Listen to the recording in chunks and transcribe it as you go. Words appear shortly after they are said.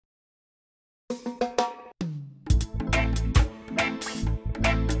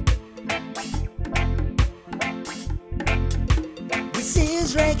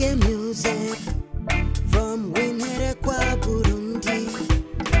reggae music from Winerekwa, Burundi.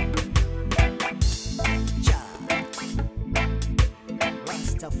 Ja,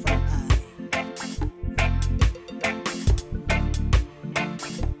 Rastafari.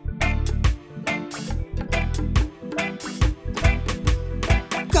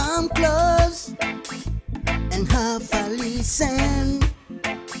 Come close and have a listen.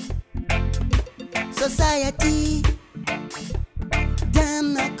 Society,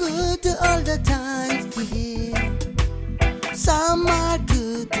 damn not good to all the times here. Some are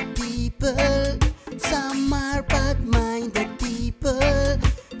good to people, some are bad-minded people.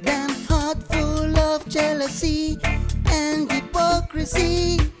 Them heart full of jealousy and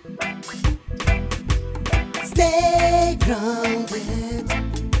hypocrisy. Stay grounded.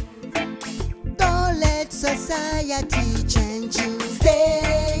 Don't let society change you.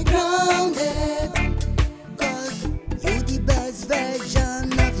 Stay grounded, 'cause you're the best version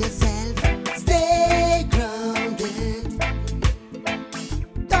of yourself. Stay grounded.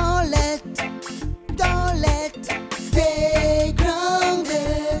 Don't let, stay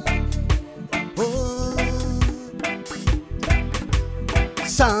grounded. Oh,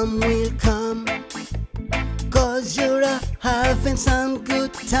 some will come 'cause you're having some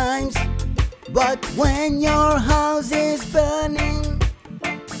good times. But when your house is burning,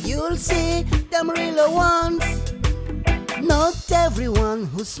 you'll see them real ones. Not everyone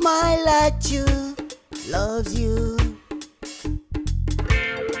who smiles at you loves you.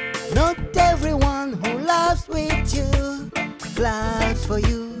 Not everyone who laughs with you claps for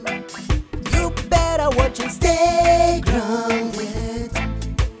you. You better watch and stay grounded.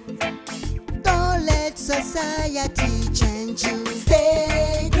 Don't let society change you.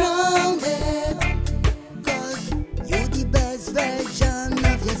 Stay grounded, 'cause you're the best version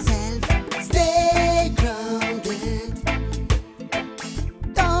of yourself. Stay grounded.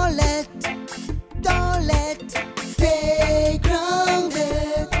 Don't let, stay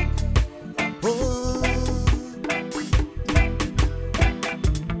grounded. Oh.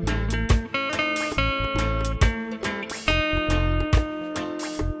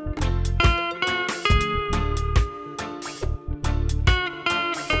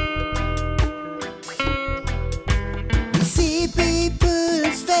 We see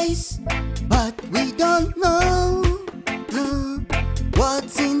people's face, but we don't know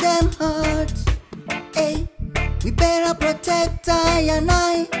what's in them hearts. Hey, we better protect I and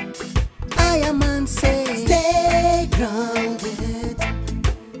I am unsafe. Stay grounded.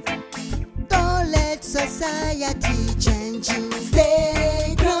 Don't let society change you.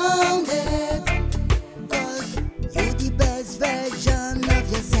 Stay grounded, 'cause you're the best version of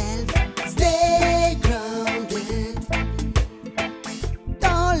yourself. Stay grounded.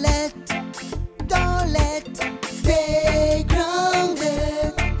 Don't let, stay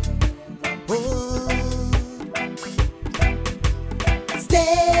grounded. Oh,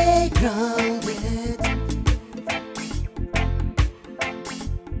 stay grounded.